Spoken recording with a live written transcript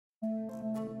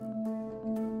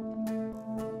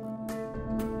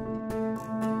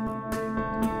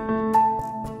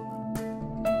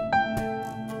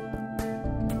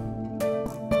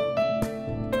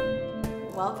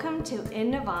Welcome to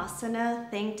Innovasana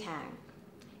Think Tank,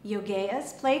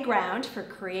 Yogea's playground for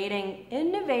creating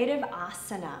innovative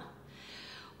asana.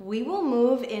 We will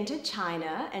move into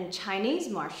China and Chinese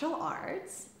martial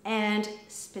arts, and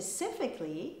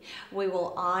specifically, we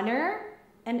will honor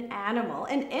an animal,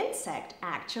 an insect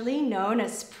actually, known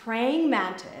as praying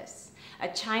mantis, a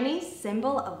Chinese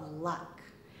symbol of luck.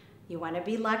 You want to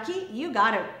be lucky? You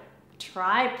gotta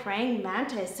try praying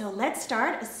mantis. So let's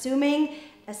start assuming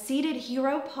a seated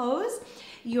hero pose.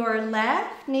 Your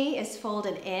left knee is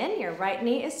folded in, your right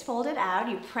knee is folded out.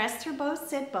 You press through both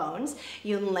sit bones.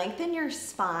 You lengthen your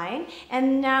spine.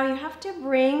 And now you have to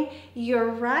bring your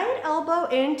right elbow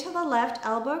into the left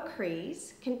elbow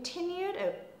crease. Continue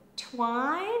to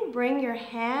twine, bring your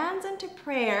hands into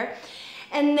prayer.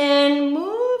 And then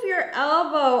move your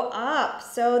elbow up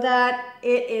so that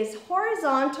it is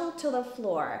horizontal to the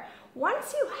floor.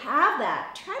 Once you have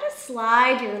that, try to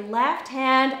slide your left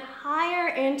hand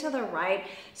higher into the right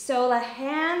so the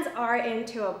hands are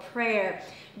into a prayer.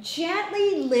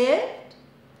 Gently lift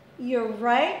your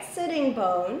right sitting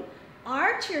bone,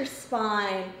 arch your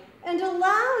spine, and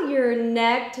allow your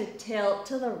neck to tilt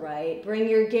to the right. Bring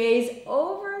your gaze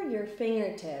over your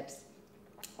fingertips,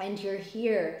 and you're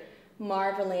here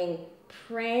marveling,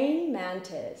 praying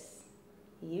mantis.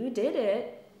 You did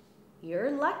it.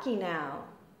 You're lucky now.